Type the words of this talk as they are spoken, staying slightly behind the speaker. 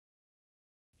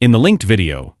In the linked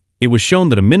video, it was shown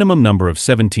that a minimum number of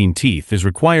 17 teeth is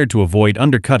required to avoid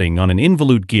undercutting on an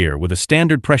involute gear with a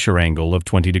standard pressure angle of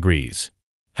 20 degrees.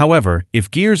 However, if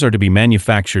gears are to be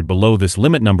manufactured below this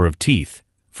limit number of teeth,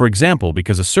 for example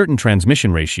because a certain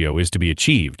transmission ratio is to be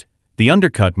achieved, the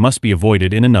undercut must be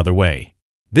avoided in another way.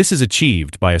 This is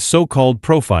achieved by a so-called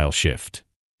profile shift.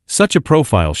 Such a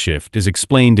profile shift is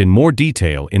explained in more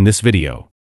detail in this video.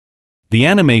 The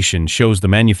animation shows the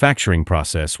manufacturing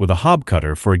process with a hob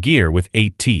cutter for a gear with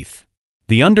 8 teeth.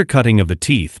 The undercutting of the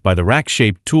teeth by the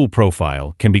rack-shaped tool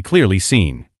profile can be clearly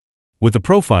seen. With the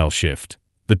profile shift,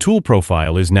 the tool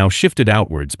profile is now shifted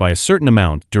outwards by a certain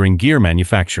amount during gear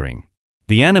manufacturing.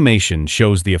 The animation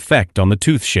shows the effect on the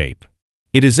tooth shape.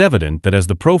 It is evident that as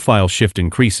the profile shift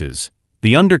increases,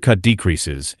 the undercut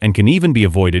decreases and can even be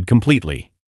avoided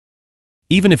completely.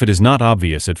 Even if it is not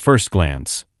obvious at first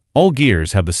glance, all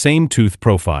gears have the same tooth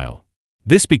profile.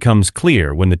 This becomes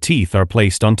clear when the teeth are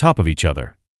placed on top of each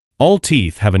other. All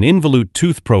teeth have an involute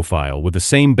tooth profile with the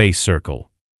same base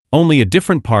circle. Only a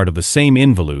different part of the same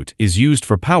involute is used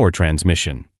for power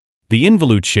transmission. The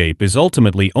involute shape is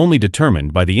ultimately only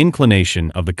determined by the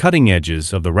inclination of the cutting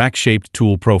edges of the rack-shaped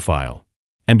tool profile.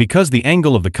 And because the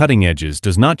angle of the cutting edges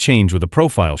does not change with a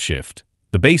profile shift,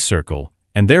 the base circle,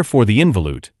 and therefore the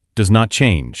involute, does not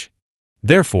change.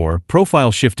 Therefore,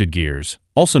 profile-shifted gears,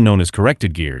 also known as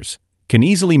corrected gears, can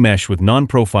easily mesh with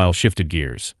non-profile shifted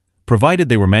gears, provided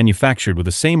they were manufactured with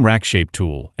the same rack-shaped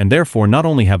tool and therefore not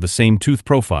only have the same tooth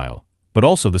profile, but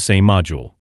also the same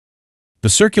module. The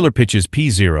circular pitches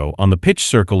P0 on the pitch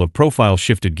circle of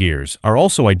profile-shifted gears are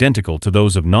also identical to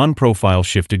those of non-profile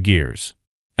shifted gears.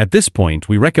 At this point,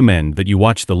 we recommend that you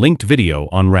watch the linked video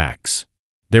on racks.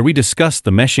 There we discuss the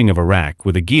meshing of a rack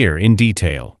with a gear in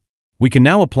detail. We can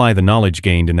now apply the knowledge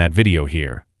gained in that video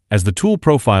here, as the tool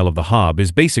profile of the hob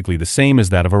is basically the same as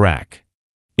that of a rack.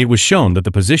 It was shown that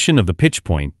the position of the pitch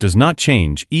point does not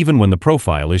change even when the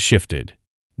profile is shifted.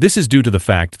 This is due to the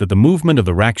fact that the movement of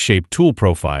the rack-shaped tool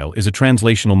profile is a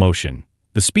translational motion,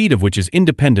 the speed of which is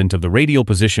independent of the radial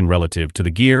position relative to the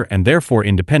gear and therefore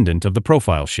independent of the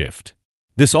profile shift.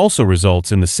 This also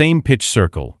results in the same pitch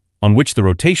circle, on which the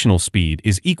rotational speed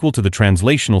is equal to the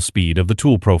translational speed of the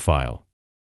tool profile.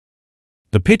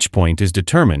 The pitch point is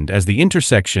determined as the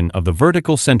intersection of the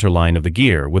vertical center line of the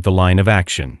gear with the line of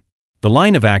action. The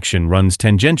line of action runs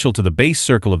tangential to the base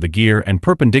circle of the gear and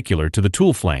perpendicular to the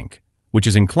tool flank, which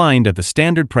is inclined at the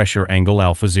standard pressure angle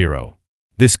alpha 0.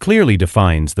 This clearly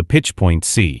defines the pitch point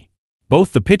C.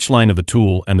 Both the pitch line of the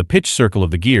tool and the pitch circle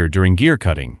of the gear during gear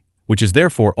cutting, which is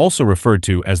therefore also referred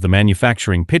to as the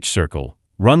manufacturing pitch circle,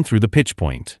 run through the pitch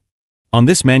point. On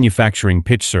this manufacturing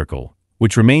pitch circle,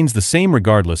 which remains the same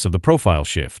regardless of the profile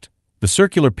shift, the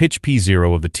circular pitch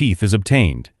P0 of the teeth is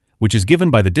obtained, which is given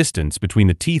by the distance between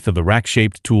the teeth of the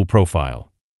rack-shaped tool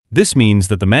profile. This means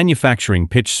that the manufacturing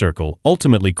pitch circle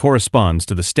ultimately corresponds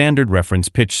to the standard reference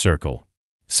pitch circle.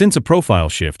 Since a profile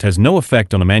shift has no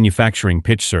effect on a manufacturing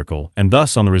pitch circle and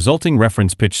thus on the resulting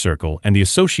reference pitch circle and the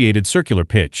associated circular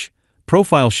pitch,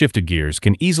 profile shifted gears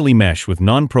can easily mesh with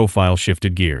non-profile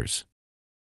shifted gears.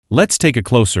 Let's take a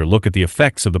closer look at the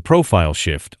effects of the profile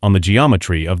shift on the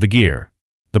geometry of the gear.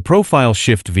 The profile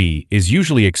shift V is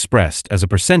usually expressed as a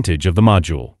percentage of the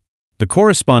module. The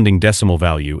corresponding decimal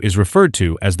value is referred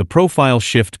to as the profile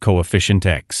shift coefficient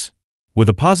X. With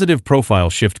a positive profile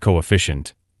shift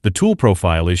coefficient, the tool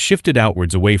profile is shifted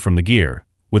outwards away from the gear.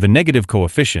 With a negative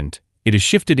coefficient, it is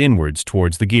shifted inwards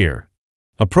towards the gear.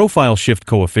 A profile shift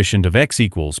coefficient of X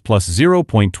equals plus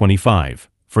 0.25,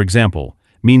 for example,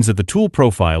 means that the tool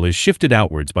profile is shifted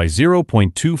outwards by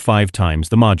 0.25 times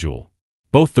the module.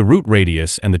 Both the root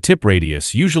radius and the tip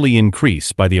radius usually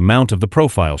increase by the amount of the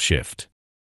profile shift.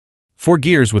 For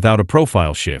gears without a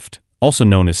profile shift, also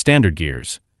known as standard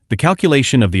gears, the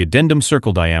calculation of the addendum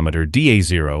circle diameter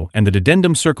dA0 and the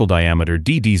dedendum circle diameter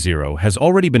dd0 has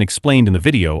already been explained in the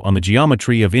video on the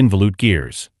geometry of involute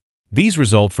gears. These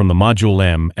result from the module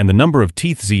M and the number of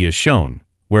teeth Z is shown,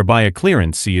 whereby a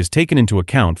clearance C is taken into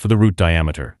account for the root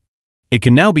diameter. It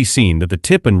can now be seen that the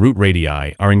tip and root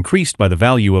radii are increased by the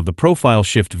value of the profile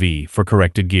shift V for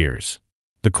corrected gears.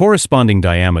 The corresponding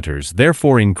diameters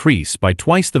therefore increase by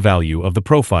twice the value of the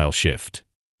profile shift.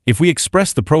 If we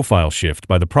express the profile shift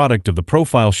by the product of the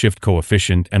profile shift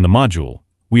coefficient and the module,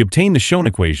 we obtain the shown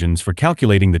equations for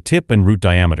calculating the tip and root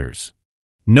diameters.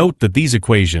 Note that these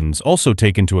equations also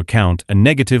take into account a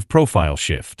negative profile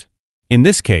shift. In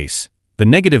this case, the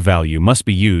negative value must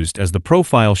be used as the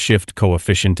profile shift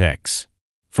coefficient X.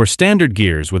 For standard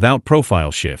gears without profile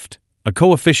shift, a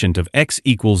coefficient of X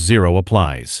equals 0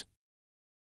 applies.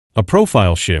 A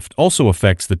profile shift also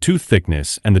affects the tooth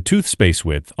thickness and the tooth space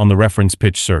width on the reference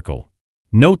pitch circle.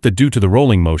 Note that due to the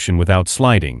rolling motion without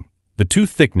sliding, the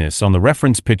tooth thickness on the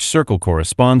reference pitch circle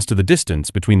corresponds to the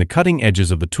distance between the cutting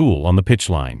edges of the tool on the pitch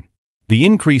line. The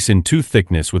increase in tooth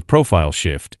thickness with profile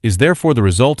shift is therefore the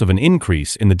result of an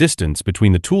increase in the distance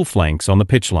between the tool flanks on the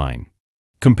pitch line.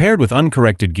 Compared with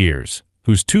uncorrected gears,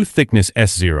 whose tooth thickness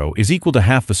S0 is equal to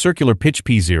half the circular pitch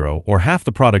P0 or half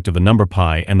the product of the number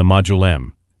pi and the module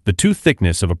m, the tooth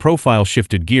thickness of a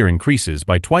profile-shifted gear increases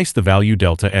by twice the value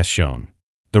delta S shown.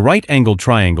 The right-angled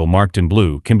triangle marked in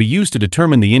blue can be used to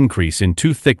determine the increase in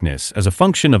tooth thickness as a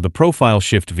function of the profile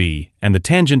shift V and the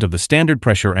tangent of the standard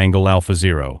pressure angle alpha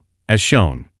 0, as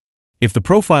shown. If the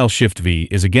profile shift V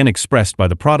is again expressed by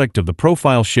the product of the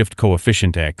profile shift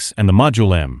coefficient x and the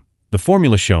module m, the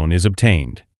formula shown is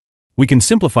obtained. We can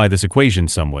simplify this equation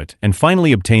somewhat and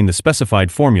finally obtain the specified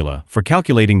formula for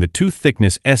calculating the tooth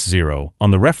thickness S0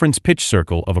 on the reference pitch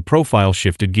circle of a profile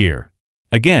shifted gear.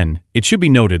 Again, it should be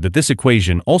noted that this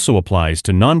equation also applies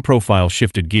to non-profile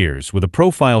shifted gears with a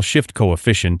profile shift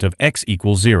coefficient of x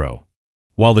equals 0.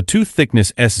 While the tooth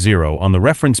thickness S0 on the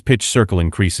reference pitch circle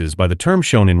increases by the term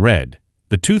shown in red,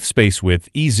 the tooth space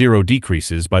width E0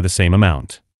 decreases by the same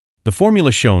amount. The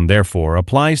formula shown therefore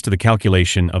applies to the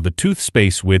calculation of the tooth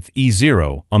space width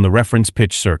E0 on the reference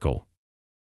pitch circle.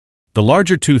 The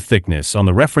larger tooth thickness on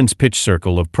the reference pitch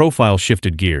circle of profile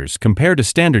shifted gears compared to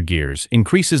standard gears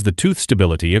increases the tooth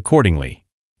stability accordingly.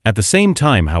 At the same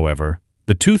time, however,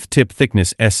 the tooth tip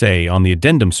thickness SA on the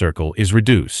addendum circle is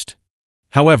reduced.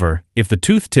 However, if the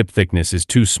tooth tip thickness is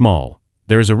too small,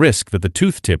 there is a risk that the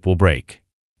tooth tip will break.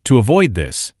 To avoid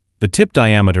this, the tip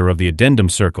diameter of the addendum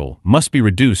circle must be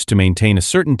reduced to maintain a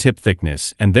certain tip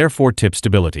thickness and therefore tip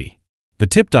stability. The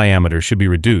tip diameter should be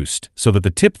reduced so that the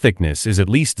tip thickness is at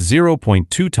least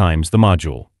 0.2 times the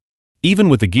module. Even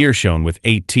with the gear shown with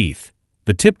 8 teeth,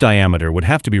 the tip diameter would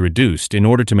have to be reduced in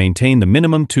order to maintain the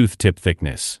minimum tooth tip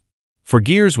thickness. For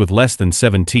gears with less than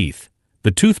 7 teeth,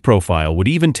 the tooth profile would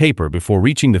even taper before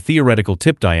reaching the theoretical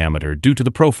tip diameter due to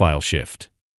the profile shift.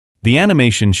 The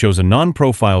animation shows a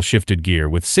non-profile shifted gear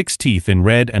with 6 teeth in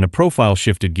red and a profile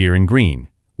shifted gear in green,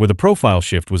 where the profile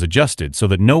shift was adjusted so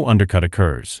that no undercut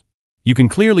occurs. You can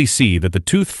clearly see that the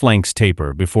tooth flanks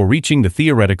taper before reaching the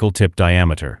theoretical tip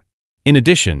diameter. In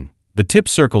addition, the tip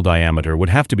circle diameter would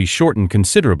have to be shortened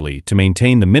considerably to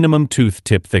maintain the minimum tooth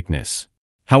tip thickness.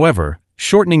 However,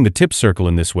 shortening the tip circle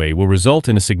in this way will result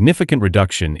in a significant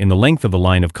reduction in the length of the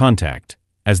line of contact,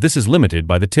 as this is limited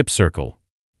by the tip circle.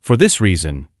 For this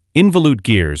reason, involute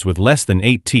gears with less than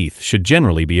 8 teeth should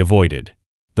generally be avoided.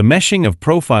 The meshing of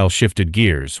profile-shifted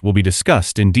gears will be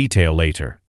discussed in detail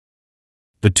later.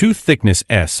 The tooth thickness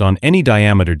S on any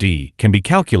diameter D can be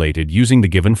calculated using the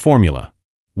given formula,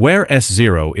 where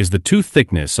S0 is the tooth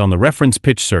thickness on the reference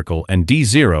pitch circle and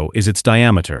D0 is its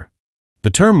diameter. The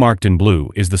term marked in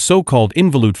blue is the so-called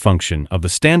involute function of the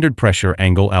standard pressure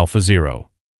angle alpha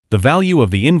 0. The value of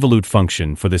the involute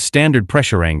function for this standard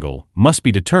pressure angle must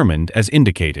be determined as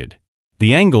indicated.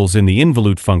 The angles in the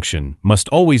involute function must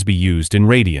always be used in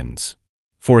radians.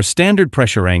 For a standard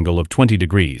pressure angle of 20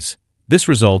 degrees, this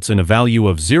results in a value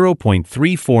of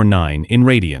 0.349 in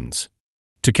radians.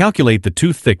 To calculate the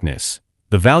tooth thickness,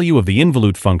 the value of the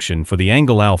involute function for the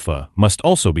angle alpha must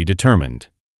also be determined.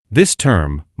 This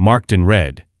term, marked in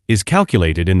red, is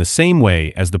calculated in the same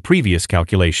way as the previous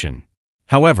calculation.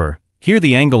 However, here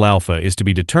the angle alpha is to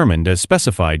be determined as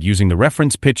specified using the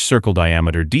reference pitch circle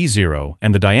diameter D0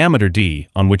 and the diameter D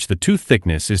on which the tooth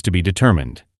thickness is to be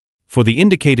determined. For the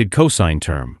indicated cosine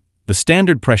term, the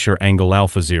standard pressure angle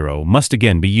alpha 0 must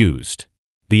again be used.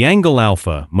 The angle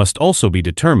alpha must also be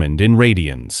determined in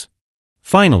radians.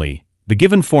 Finally, the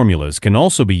given formulas can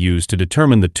also be used to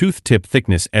determine the tooth tip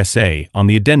thickness SA on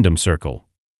the addendum circle.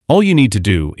 All you need to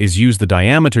do is use the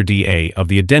diameter dA of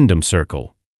the addendum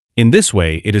circle. In this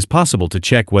way, it is possible to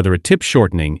check whether a tip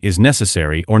shortening is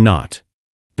necessary or not.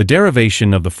 The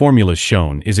derivation of the formulas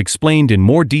shown is explained in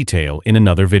more detail in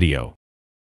another video.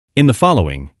 In the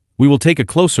following, we will take a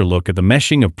closer look at the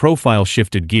meshing of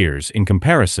profile-shifted gears in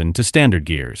comparison to standard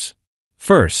gears.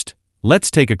 First, let's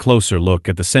take a closer look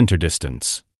at the center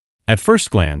distance. At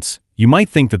first glance, you might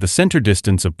think that the center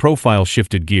distance of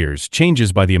profile-shifted gears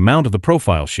changes by the amount of the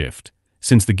profile shift,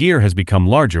 since the gear has become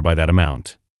larger by that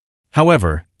amount.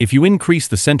 However, if you increase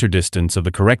the center distance of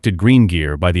the corrected green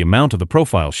gear by the amount of the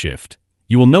profile shift,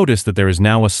 you will notice that there is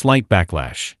now a slight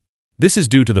backlash. This is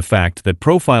due to the fact that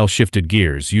profile-shifted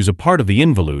gears use a part of the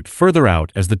involute further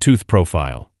out as the tooth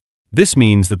profile. This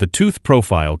means that the tooth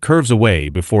profile curves away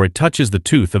before it touches the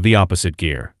tooth of the opposite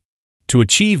gear. To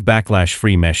achieve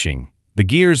backlash-free meshing, the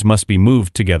gears must be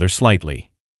moved together slightly.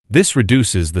 This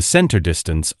reduces the center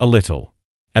distance a little.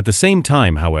 At the same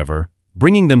time, however,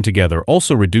 Bringing them together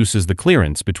also reduces the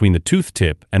clearance between the tooth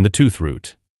tip and the tooth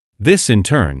root. This, in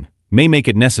turn, may make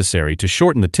it necessary to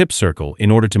shorten the tip circle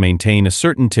in order to maintain a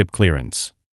certain tip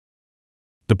clearance.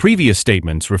 The previous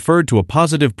statements referred to a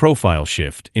positive profile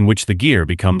shift in which the gear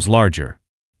becomes larger.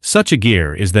 Such a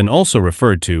gear is then also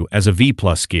referred to as a V+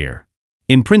 gear.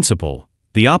 In principle,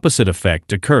 the opposite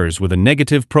effect occurs with a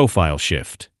negative profile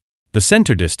shift. The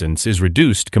center distance is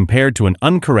reduced compared to an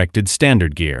uncorrected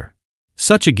standard gear.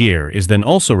 Such a gear is then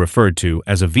also referred to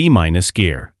as a V-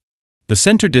 gear. The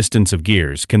center distance of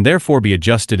gears can therefore be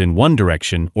adjusted in one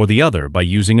direction or the other by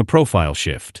using a profile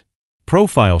shift.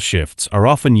 Profile shifts are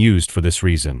often used for this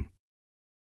reason.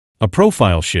 A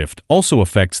profile shift also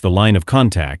affects the line of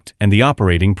contact and the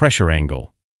operating pressure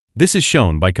angle. This is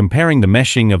shown by comparing the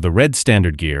meshing of the red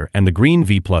standard gear and the green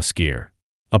V+ gear.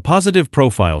 A positive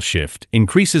profile shift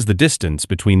increases the distance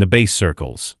between the base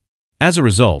circles. As a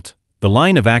result, the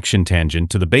line of action tangent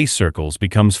to the base circles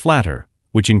becomes flatter,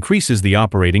 which increases the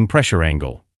operating pressure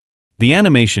angle. The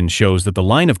animation shows that the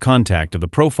line of contact of the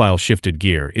profile shifted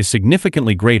gear is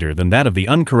significantly greater than that of the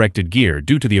uncorrected gear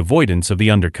due to the avoidance of the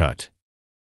undercut.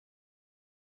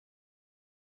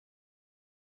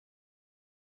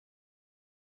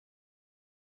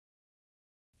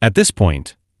 At this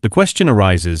point, the question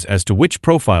arises as to which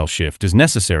profile shift is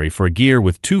necessary for a gear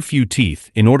with too few teeth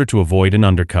in order to avoid an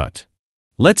undercut.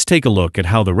 Let's take a look at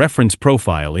how the reference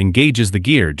profile engages the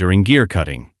gear during gear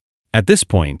cutting. At this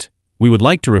point, we would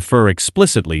like to refer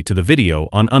explicitly to the video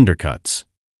on undercuts.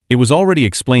 It was already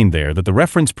explained there that the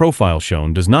reference profile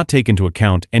shown does not take into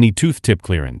account any tooth tip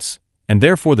clearance, and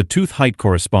therefore the tooth height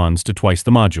corresponds to twice the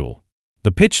module.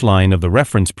 The pitch line of the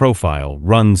reference profile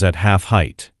runs at half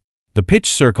height. The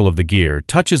pitch circle of the gear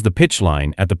touches the pitch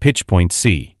line at the pitch point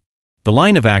C. The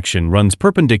line of action runs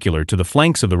perpendicular to the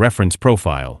flanks of the reference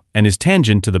profile and is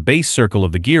tangent to the base circle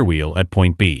of the gear wheel at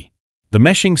point B. The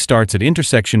meshing starts at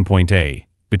intersection point A,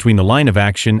 between the line of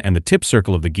action and the tip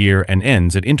circle of the gear, and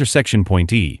ends at intersection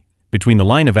point E, between the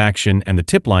line of action and the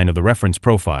tip line of the reference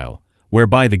profile,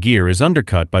 whereby the gear is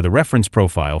undercut by the reference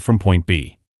profile from point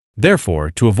B. Therefore,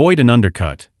 to avoid an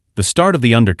undercut, the start of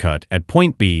the undercut at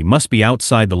point B must be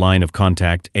outside the line of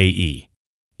contact AE.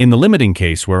 In the limiting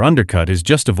case where undercut is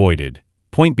just avoided,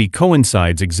 point B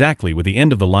coincides exactly with the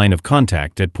end of the line of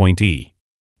contact at point E.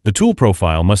 The tool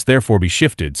profile must therefore be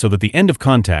shifted so that the end of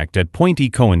contact at point E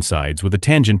coincides with the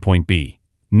tangent point B.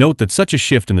 Note that such a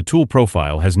shift in the tool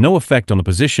profile has no effect on the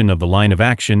position of the line of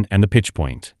action and the pitch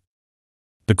point.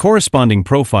 The corresponding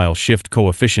profile shift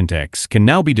coefficient X can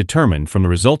now be determined from the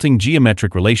resulting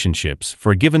geometric relationships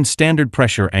for a given standard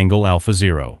pressure angle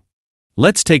α0.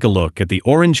 Let's take a look at the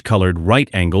orange-colored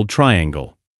right-angled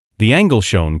triangle. The angle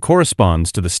shown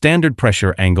corresponds to the standard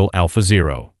pressure angle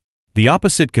α0. The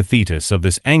opposite cathetus of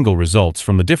this angle results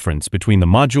from the difference between the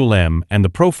module M and the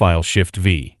profile shift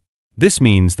V. This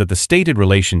means that the stated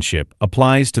relationship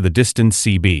applies to the distance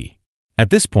CB. At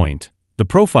this point, the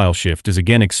profile shift is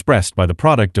again expressed by the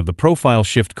product of the profile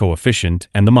shift coefficient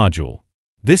and the module.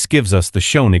 This gives us the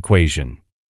shown equation.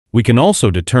 We can also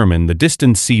determine the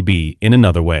distance CB in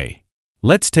another way.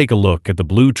 Let's take a look at the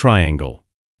blue triangle.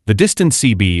 The distance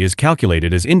CB is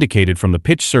calculated as indicated from the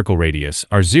pitch circle radius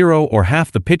R0 or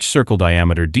half the pitch circle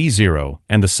diameter D0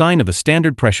 and the sine of the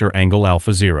standard pressure angle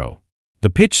α0. The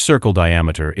pitch circle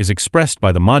diameter is expressed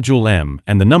by the module M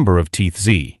and the number of teeth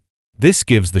Z. This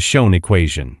gives the shown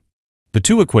equation. The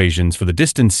two equations for the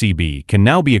distance CB can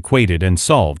now be equated and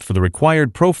solved for the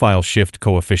required profile shift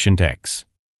coefficient X.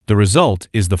 The result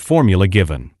is the formula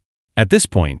given. At this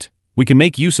point, we can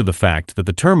make use of the fact that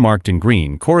the term marked in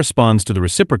green corresponds to the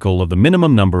reciprocal of the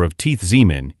minimum number of teeth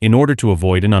Zmin in order to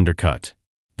avoid an undercut.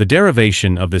 The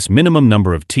derivation of this minimum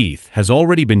number of teeth has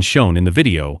already been shown in the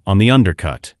video on the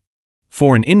undercut.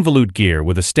 For an involute gear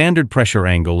with a standard pressure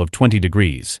angle of 20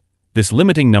 degrees, this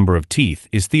limiting number of teeth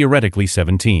is theoretically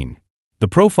 17. The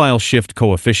profile shift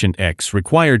coefficient X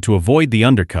required to avoid the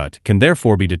undercut can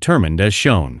therefore be determined as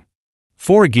shown.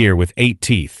 For a gear with 8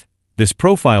 teeth, this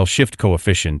profile shift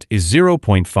coefficient is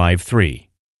 0.53.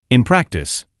 In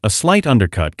practice, a slight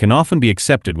undercut can often be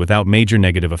accepted without major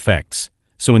negative effects,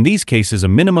 so in these cases a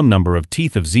minimum number of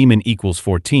teeth of Zmin equals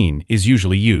 14 is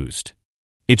usually used.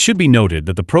 It should be noted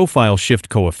that the profile shift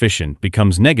coefficient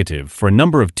becomes negative for a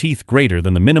number of teeth greater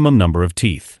than the minimum number of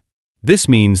teeth. This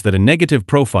means that a negative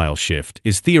profile shift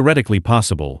is theoretically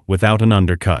possible without an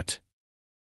undercut.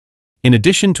 In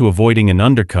addition to avoiding an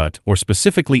undercut or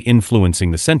specifically influencing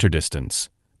the center distance,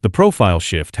 the profile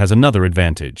shift has another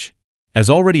advantage. As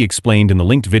already explained in the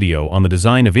linked video on the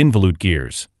design of involute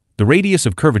gears, the radius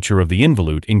of curvature of the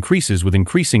involute increases with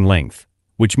increasing length,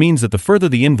 which means that the further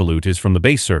the involute is from the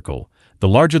base circle, the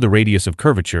larger the radius of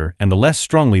curvature and the less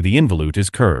strongly the involute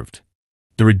is curved.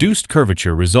 The reduced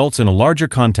curvature results in a larger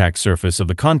contact surface of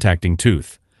the contacting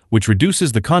tooth, which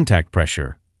reduces the contact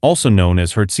pressure, also known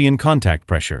as Hertzian contact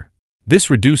pressure.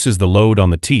 This reduces the load on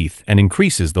the teeth and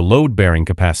increases the load-bearing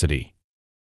capacity.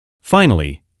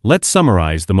 Finally, let's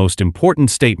summarize the most important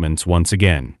statements once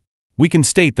again. We can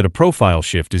state that a profile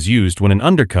shift is used when an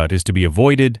undercut is to be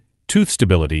avoided, tooth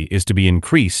stability is to be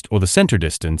increased, or the center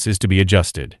distance is to be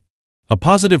adjusted. A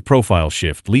positive profile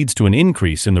shift leads to an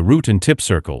increase in the root and tip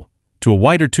circle, to a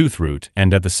wider tooth root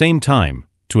and, at the same time,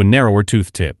 to a narrower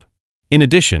tooth tip. In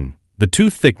addition, the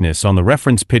tooth thickness on the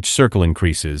reference pitch circle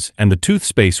increases and the tooth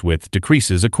space width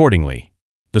decreases accordingly.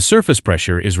 The surface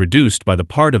pressure is reduced by the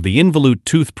part of the involute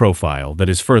tooth profile that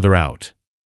is further out.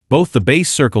 Both the base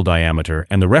circle diameter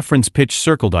and the reference pitch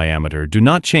circle diameter do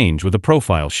not change with a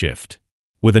profile shift.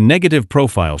 With a negative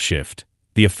profile shift,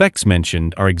 the effects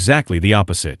mentioned are exactly the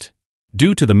opposite.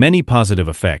 Due to the many positive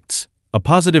effects, a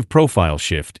positive profile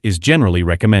shift is generally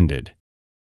recommended.